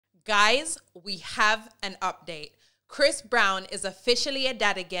Guys, we have an update. Chris Brown is officially a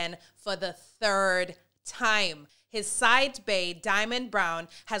dad again for the third time. His side bae, Diamond Brown,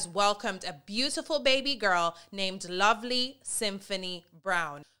 has welcomed a beautiful baby girl named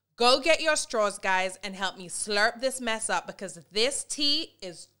lovelysymphanibrown. Go get your straws, guys, and help me slurp this mess up because this tea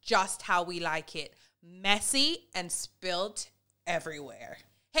is just how we like it. Messy and spilled everywhere.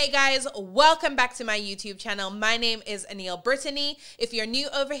 Hey guys, welcome back to my YouTube channel. My name is Anil Brittany. If you're new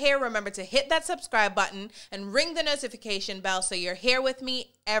over here, remember to hit that subscribe button and ring the notification bell so you're here with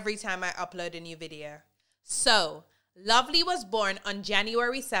me every time I upload a new video. So, Lovely was born on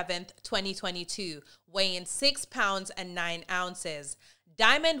January 7th, 2022, weighing 6 pounds and 9 ounces.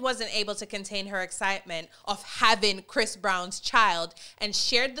 Diamond wasn't able to contain her excitement of having Chris Brown's child and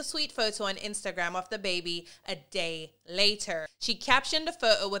shared the sweet photo on Instagram of the baby a day later. She captioned the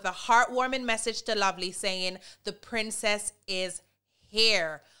photo with a heartwarming message to Lovely saying, "The princess is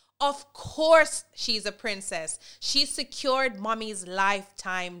here." Of course she's a princess. She secured mommy's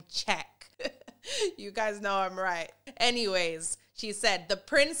lifetime check. You guys know I'm right. Anyways, she said, "The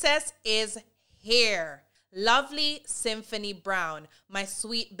princess is here. Lovelysymphanibrown, my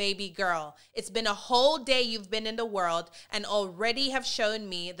sweet baby girl. It's been a whole day you've been in the world and already have shown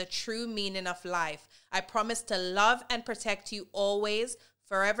me the true meaning of life. I promise to love and protect you always.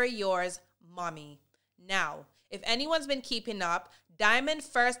 Forever yours, Mommy." Now, if anyone's been keeping up, Diamond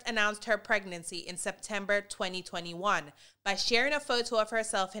first announced her pregnancy in September 2021 by sharing a photo of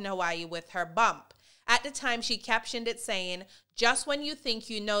herself in Hawaii with her bump. At the time, she captioned it saying, "Just when you think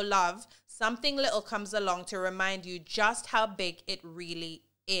you know love, something little comes along to remind you just how big it really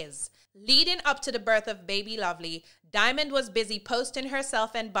is." Leading up to the birth of baby Lovely, Diamond was busy posting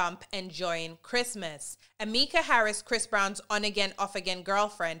herself and bump enjoying Christmas. Amika Harris, Chris Brown's on-again, off-again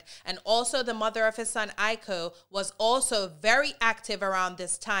girlfriend, and also the mother of his son Aiko, was also very active around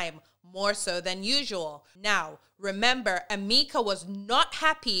this time, more so than usual. Now, remember, Amika was not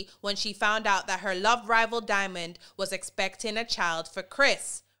happy when she found out that her love rival Diamond was expecting a child for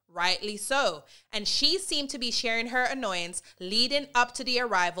Chris. Rightly so. And she seemed to be sharing her annoyance leading up to the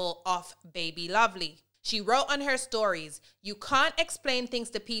arrival of baby Lovely. She wrote on her stories, "You can't explain things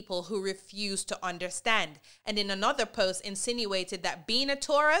to people who refuse to understand." And in another post insinuated that being a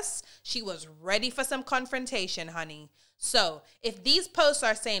Taurus, she was ready for some confrontation, honey. So, if these posts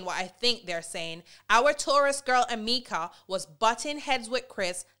are saying what I think they're saying, our Taurus girl Amika was butting heads with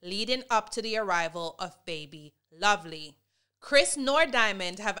Chris leading up to the arrival of baby Lovely. Chris nor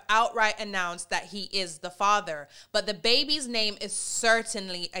Diamond have outright announced that he is the father, but the baby's name is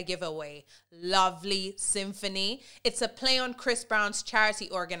certainly a giveaway. Lovely Symphony. It's a play on Chris Brown's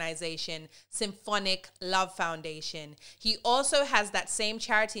charity organization, Symphonic Love Foundation. He also has that same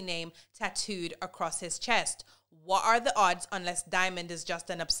charity name tattooed across his chest. What are the odds unless Diamond is just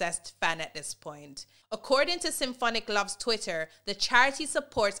an obsessed fan at this point? According to Symphonic Love's Twitter, the charity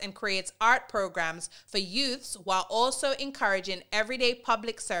supports and creates art programs for youths while also encouraging everyday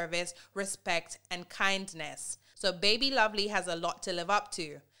public service, respect, and kindness. So baby Lovely has a lot to live up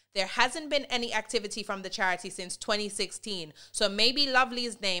to. There hasn't been any activity from the charity since 2016, so maybe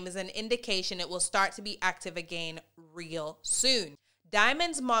Lovely's name is an indication it will start to be active again real soon.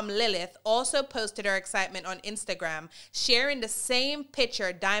 Diamond's mom, Lilith, also posted her excitement on Instagram, sharing the same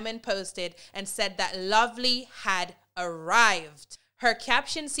picture Diamond posted and said that Lovely had arrived. Her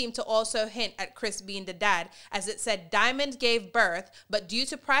caption seemed to also hint at Chris being the dad, as it said Diamond gave birth, but due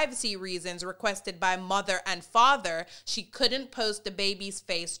to privacy reasons requested by mother and father, she couldn't post the baby's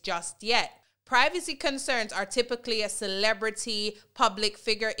face just yet. Privacy concerns are typically a celebrity, public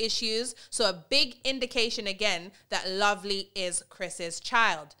figure issues, so a big indication again that Lovely is Chris's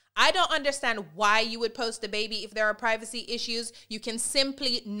child. I don't understand why you would post the baby if there are privacy issues. You can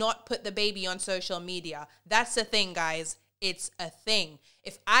simply not put the baby on social media. That's the thing, guys. It's a thing.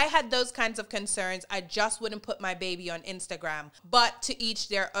 If I had those kinds of concerns, I just wouldn't put my baby on Instagram. But to each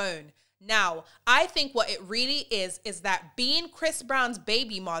their own. Now, I think what it really is that being Chris Brown's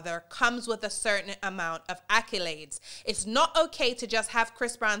baby mother comes with a certain amount of accolades. It's not okay to just have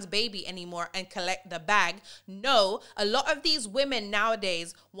Chris Brown's baby anymore and collect the bag. No, a lot of these women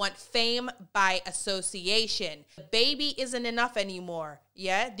nowadays want fame by association. The baby isn't enough anymore.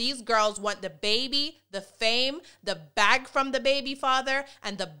 Yeah, these girls want the baby, the fame, the bag from the baby father,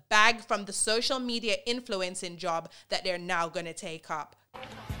 and the bag from the social media influencing job that they're now going to take up.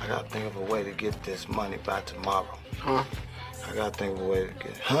 I gotta think of a way to get this money by tomorrow. I gotta think of a way to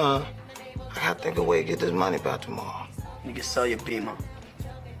get this money by tomorrow. You can sell your Beamer.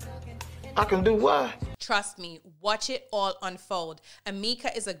 I can do what? Trust me, Watch it all unfold.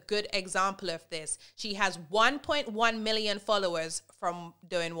 Amika is a good example of this. She has 1.1 million followers from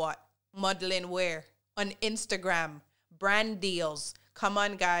doing what? Modeling where? On Instagram. Brand deals. Come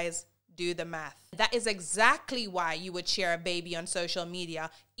on, guys. Do the math. That is exactly why you would share a baby on social media,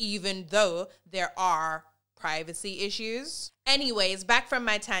 even though there are privacy issues. Anyways, back from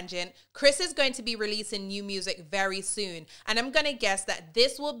my tangent, Chris is going to be releasing new music very soon, and I'm going to guess that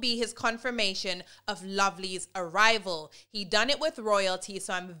this will be his confirmation of Lovely's arrival. He done it with Royalty,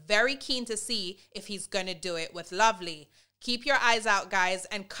 so I'm very keen to see if he's going to do it with Lovely. Keep your eyes out, guys,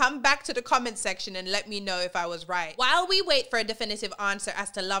 and come back to the comment section and let me know if I was right. While we wait for a definitive answer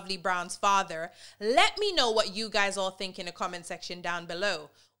as to Lovely Brown's father, let me know what you guys all think in the comment section down below.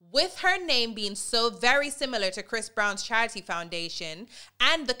 With her name being so very similar to Chris Brown's charity foundation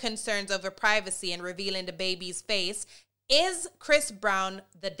and the concerns over privacy and revealing the baby's face, is Chris Brown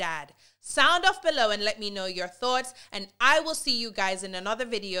the dad? Sound off below and let me know your thoughts, and I will see you guys in another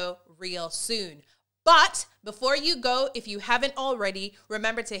video real soon. But before you go, if you haven't already,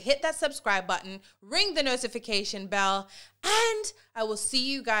 remember to hit that subscribe button, ring the notification bell, and I will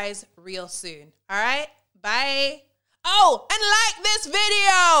see you guys real soon. All right? Bye. Oh, and like this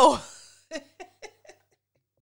video.